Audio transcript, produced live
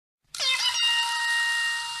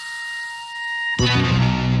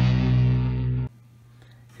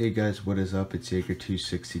Hey guys, what is up? It's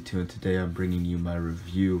Jaeger262 and today I'm bringing you my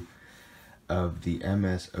review of the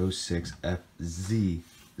MS06FZ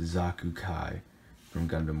Zaku Kai from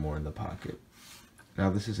Gundam More in the Pocket. Now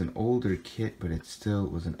this is an older kit, but it still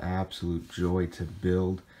was an absolute joy to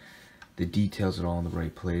build. The details are all in the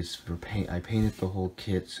right place. For paint, I painted the whole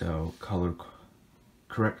kit, so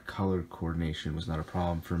correct color coordination was not a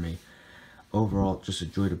problem for me. Overall, just a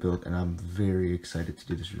joy to build, and I'm very excited to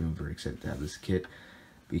do this review. I'm very excited to have this kit,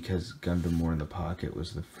 because Gundam More in the Pocket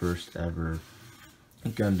was the first ever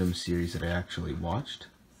Gundam series that I actually watched.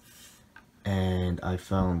 And I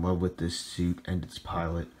fell in love with this suit and its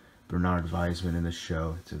pilot, Bernard Weisman, in the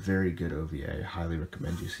show. It's a very good OVA. I highly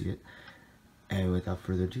recommend you see it. And without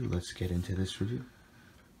further ado, let's get into this review.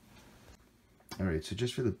 Alright, so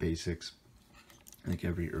just for the basics, like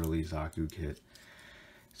every early Zaku kit,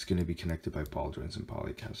 it's going to be connected by ball joints and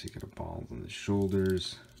polycaps. So you get a ball on the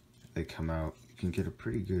shoulders. They come out. You can get a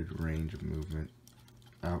pretty good range of movement,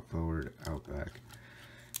 out forward, out back.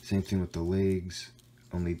 Same thing with the legs.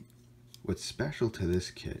 Only what's special to this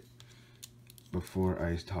kit, before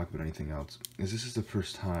I talk about anything else, is this is the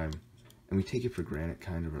first time, and we take it for granted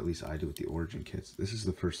kind of, or at least I do with the origin kits, this is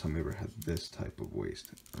the first time we ever had this type of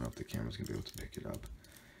waist. I don't know if the camera's gonna be able to pick it up,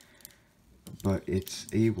 but it's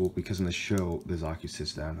able, because in the show the Zaku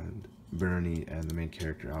sits down and Bernie and the main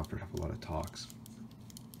character Alfred have a lot of talks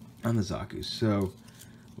on the Zaku. So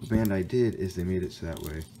what Bandai did is they made it so that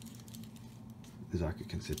way the Zaku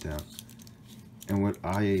can sit down. And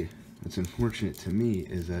what's unfortunate to me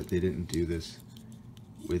is that they didn't do this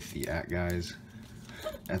with the guys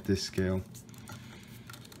at this scale,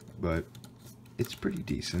 but it's pretty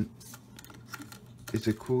decent. It's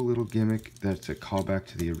a cool little gimmick that's a callback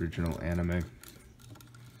to the original anime.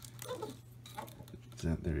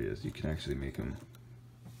 So there he is. You can actually make him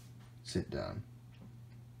sit down.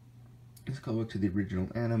 It's a callback to the original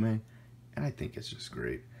anime, and I think it's just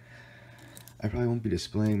great. I probably won't be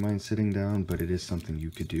displaying mine sitting down, but it is something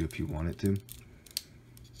you could do if you wanted to.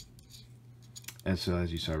 And so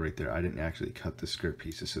as you saw right there, I didn't actually cut the skirt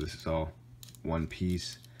pieces, so this is all one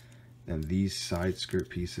piece. And these side skirt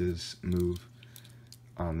pieces move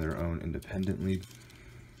on their own independently.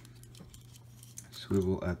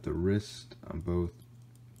 Swivel at the wrist on both,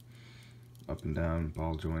 up and down,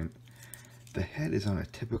 ball joint. The head is on a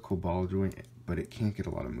typical ball joint, but it can't get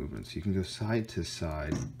a lot of movement, so you can go side to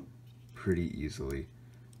side pretty easily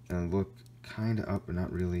and look kind of up but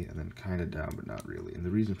not really, and then kind of down but not really. And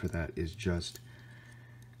the reason for that is just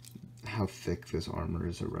how thick this armor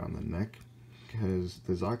is around the neck, because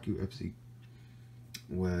the Zaku FC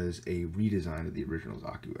was a redesign of the original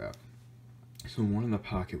Zaku F. So More in the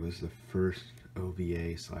Pocket was the first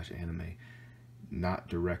OVA / anime not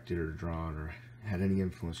directed or drawn or had any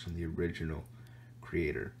influence from the original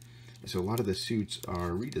creator. So a lot of the suits are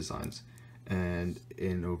redesigns, and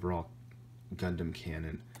in overall Gundam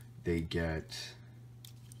canon they get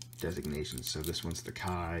designations. So this one's the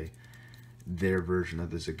Kai, their version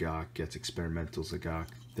of the Zagok gets Experimental Zagok,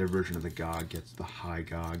 their version of the Gog gets the High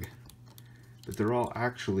Gog, but they're all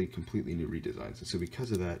actually completely new redesigns. And so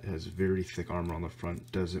because of that, it has very thick armor on the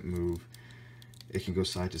front, doesn't move. It can go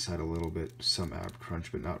side to side a little bit, some ab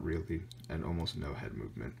crunch, but not really, and almost no head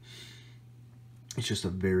movement. It's just a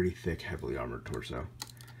very thick, heavily armored torso.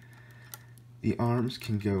 The arms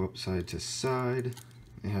can go up side to side.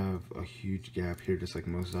 They have a huge gap here, just like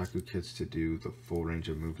most Zaku kits, to do the full range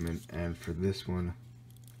of movement. And for this one,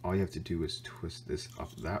 all you have to do is twist this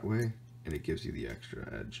up that way, and it gives you the extra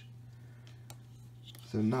edge.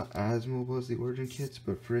 So not as mobile as the origin kits,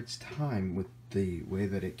 but for its time, with the way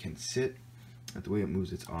that it can sit, and the way it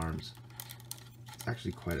moves its arms, it's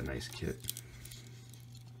actually quite a nice kit.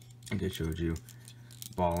 Like I showed you,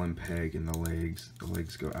 ball and peg in the legs. The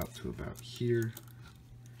legs go out to about here.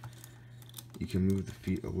 You can move the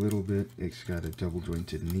feet a little bit. It's got a double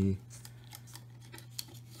jointed knee.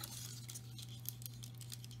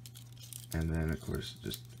 And then of course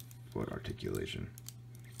just foot articulation.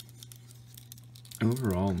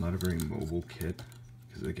 Overall, not a very mobile kit,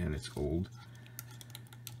 because again it's old.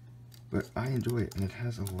 But I enjoy it, and it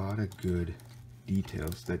has a lot of good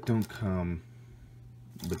details that don't come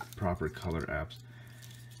with proper color apps.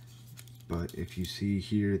 But if you see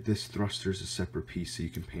here, this thruster is a separate piece, so you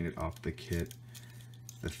can paint it off the kit.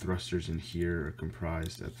 The thrusters in here are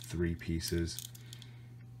comprised of 3 pieces.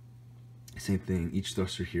 Same thing, each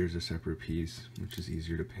thruster here is a separate piece, which is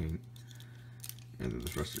easier to paint. And then the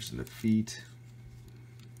thrusters in the feet,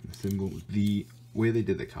 the symbol, the way they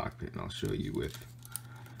did the cockpit, and I'll show you with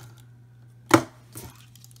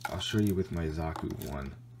my Zaku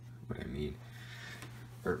 1 what I mean.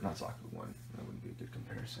 or not Zaku 1, that wouldn't be a good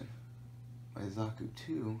comparison. My Zaku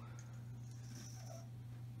 2,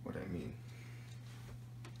 what I mean.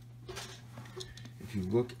 If you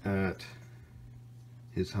look at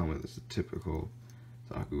his helmet, it's a typical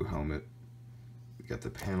Zaku helmet. We got the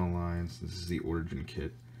panel lines, this is the origin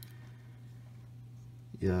kit.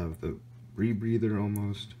 You have the rebreather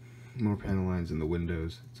almost, more panel lines in the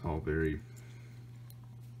windows. It's all very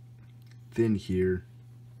thin here,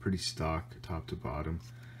 pretty stock top to bottom.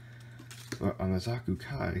 But on the Zaku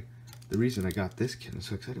Kai, the reason I got this kit, I'm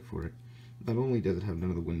so excited for it, not only does it have none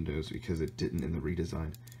of the windows because it didn't in the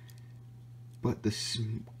redesign, but the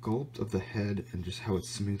sculpt of the head and just how it's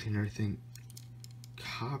smooth and everything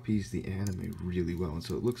copies the anime really well, and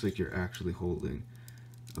so it looks like you're actually holding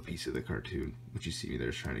a piece of the cartoon, which you see me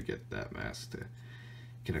there trying to get that mask to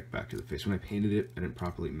connect back to the face. When I painted it, I didn't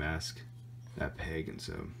properly mask that peg, and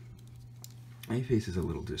so my face is a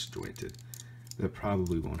little disjointed. That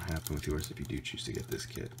probably won't happen with yours if you do choose to get this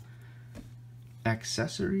kit.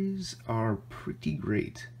 Accessories are pretty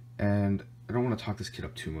great, and I don't want to talk this kit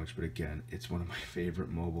up too much, but again, it's one of my favorite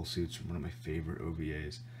mobile suits from one of my favorite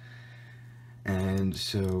OVAs. And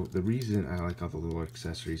so the reason I like all the little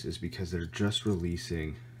accessories is because they're just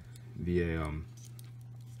releasing they're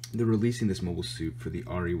releasing this mobile suit for the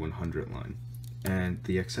RE100 line, and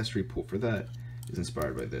the accessory pull for that is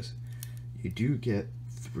inspired by this. You do get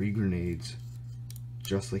 3 grenades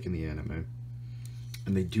just like in the anime,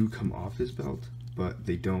 and they do come off his belt, but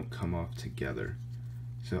they don't come off together.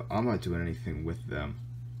 So I'm not doing anything with them,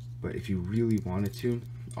 but if you really wanted to,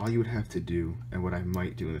 all you would have to do, and what I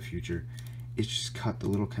might do in the future, is just cut the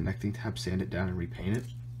little connecting tab, sand it down, and repaint it,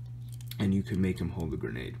 and you could make him hold the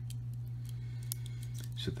grenade.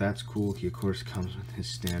 So that's cool. He of course comes with his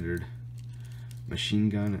standard machine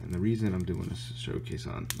gun, and the reason I'm doing this showcase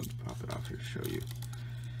on, let's pop it off here to show you,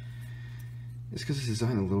 is because it's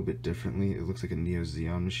designed a little bit differently. It looks like a Neo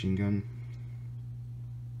Zeon machine gun,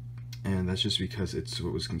 and that's just because it's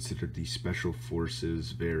what was considered the Special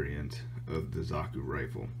Forces variant of the Zaku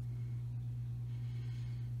rifle.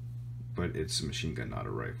 But it's a machine gun, not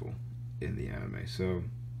a rifle, in the anime. So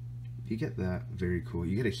you get that, very cool.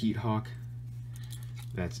 You get a Heat Hawk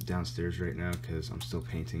that's downstairs right now because I'm still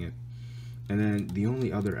painting it. And then the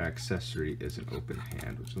only other accessory is an open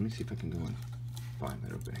hand, which let me see if I can go and find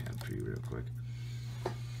that open hand for you real quick.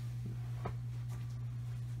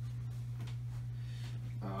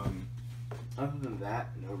 Other than that,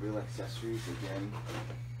 no real accessories. Again,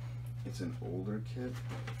 it's an older kit.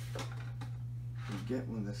 You get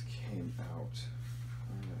when this came out.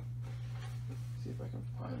 I'm gonna see if I can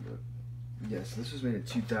find it. Yes, this was made in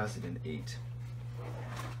 2008.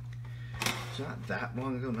 It's not that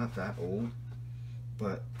long ago, not that old,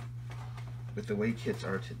 but with the way kits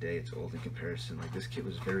are today, it's old in comparison. Like, this kit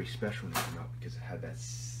was very special when it came out because it had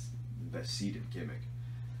that seated gimmick.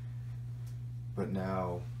 But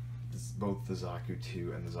now, both the Zaku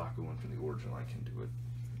 2 and the Zaku 1 from the original line can do it.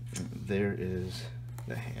 And there is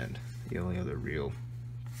the hand, the only other real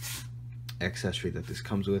accessory that this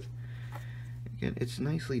comes with. Again, it's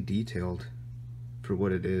nicely detailed for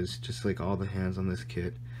what it is, just like all the hands on this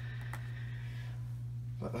kit.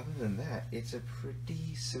 But other than that, it's a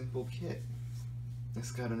pretty simple kit.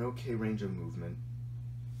 It's got an okay range of movement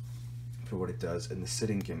for what it does, and the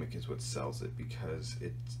sitting gimmick is what sells it because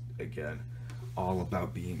it's, again, all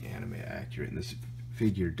about being anime accurate, and this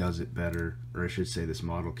figure does it better, or I should say this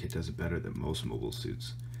model kit does it better than most mobile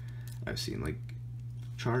suits I've seen. Like,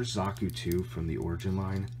 Charged Zaku 2 from the Origin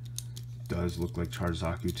line does look like Charged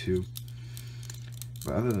Zaku 2,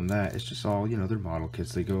 but other than that, it's just all, you know, they're model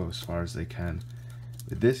kits. They go as far as they can.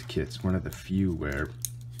 But this kit's one of the few where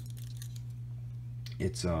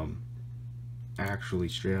it's actually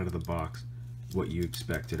straight out of the box what you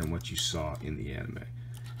expected and what you saw in the anime.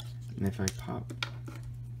 And if I pop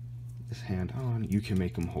this hand on, you can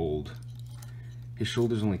make him hold. His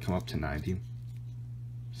shoulders only come up to 90,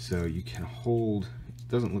 so you can hold. It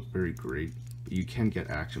doesn't look very great, but you can get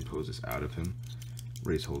action poses out of him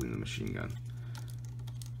where he's holding the machine gun.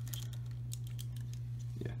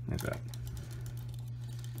 Yeah, like that.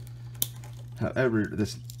 However,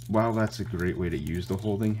 while that's a great way to use the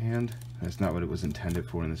holding hand, that's not what it was intended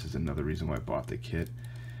for, and this is another reason why I bought the kit.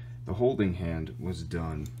 The holding hand was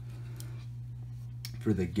done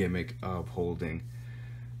for the gimmick of holding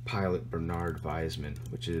Pilot Bernard Weisman,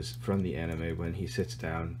 which is from the anime. When he sits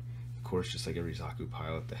down, of course, just like every Zaku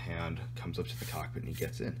pilot, the hand comes up to the cockpit and he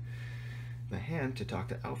gets in the hand to talk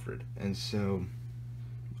to Alfred. And so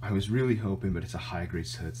I was really hoping, but it's a high grade,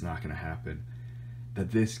 so it's not going to happen,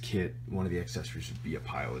 that this kit, one of the accessories would be a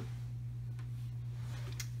pilot.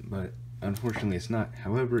 But Unfortunately, it's not.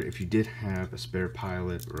 However, if you did have a spare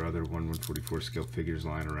pilot or other 1/144 scale figures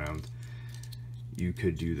lying around, you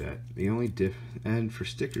could do that. The only and for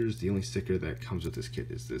stickers, the only sticker that comes with this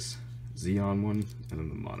kit is this Xeon one and then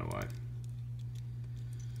the Mono Eye.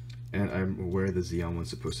 And I'm aware the Xeon one's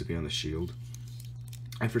supposed to be on the shield.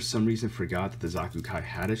 I for some reason forgot that the Zaku Kai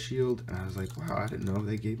had a shield, and I was like, wow, I didn't know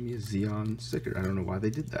they gave me a Xeon sticker. I don't know why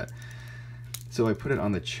they did that. So I put it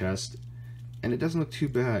on the chest, and it doesn't look too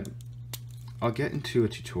bad. I'll get into a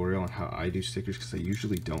tutorial on how I do stickers because I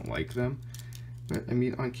usually don't like them. But I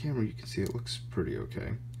mean, on camera you can see it looks pretty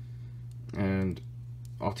okay. And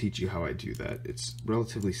I'll teach you how I do that. It's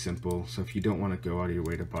relatively simple, so if you don't want to go out of your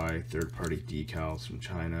way to buy third-party decals from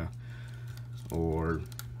China, or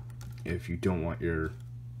if you don't want your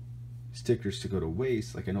stickers to go to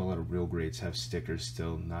waste, like I know a lot of real grades have stickers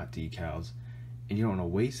still, not decals, and you don't want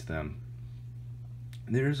to waste them,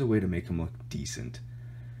 there is a way to make them look decent.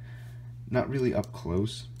 Not really up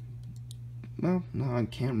close. Well, no, on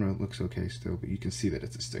camera it looks okay still, but you can see that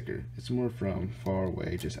it's a sticker. It's more from far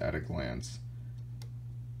away, just at a glance,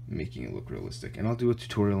 making it look realistic. And I'll do a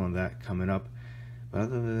tutorial on that coming up. But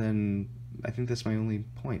other than, I think that's my only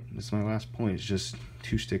point. That's my last point. It's just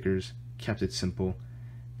 2 stickers, kept it simple,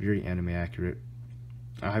 very anime accurate.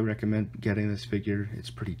 I recommend getting this figure.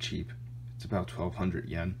 It's pretty cheap. It's about 1,200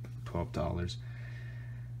 yen, $12.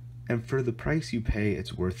 And for the price you pay,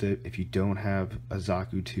 it's worth it if you don't have a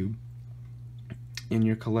Zaku tube in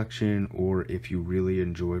your collection, or if you really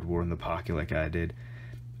enjoyed War in the Pocket like I did,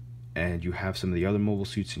 and you have some of the other mobile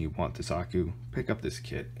suits and you want the Zaku, pick up this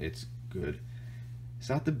kit. It's good. It's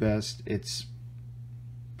not the best. It's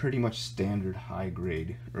pretty much standard high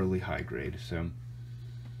grade, early high grade, so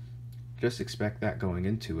just expect that going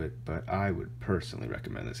into it, but I would personally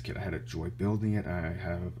recommend this kit. I had a joy building it, I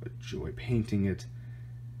have a joy painting it,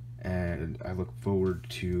 and I look forward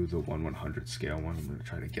to the 1/100 scale one. I'm going to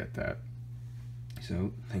try to get that.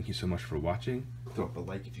 So, thank you so much for watching. Throw up a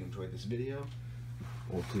like if you enjoyed this video,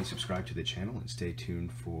 or please subscribe to the channel and stay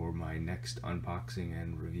tuned for my next unboxing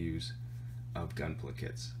and reviews of Gunpla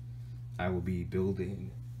kits. I will be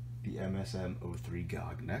building the MSM03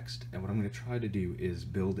 GOG next, and what I'm going to try to do is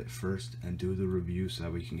build it first and do the review so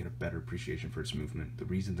that we can get a better appreciation for its movement. The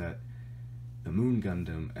reason that the Moon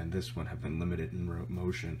Gundam and this one have been limited in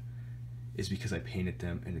motion is because I painted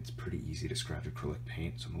them and it's pretty easy to scratch acrylic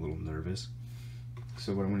paint, so I'm a little nervous.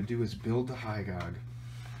 So what I'm going to do is build the high GOG,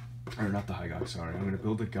 or not the high GOG, sorry. I'm going to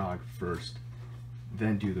build the GOG first,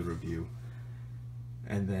 then do the review,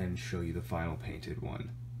 and then show you the final painted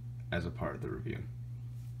one as a part of the review.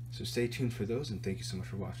 So stay tuned for those, and thank you so much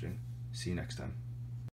for watching. See you next time.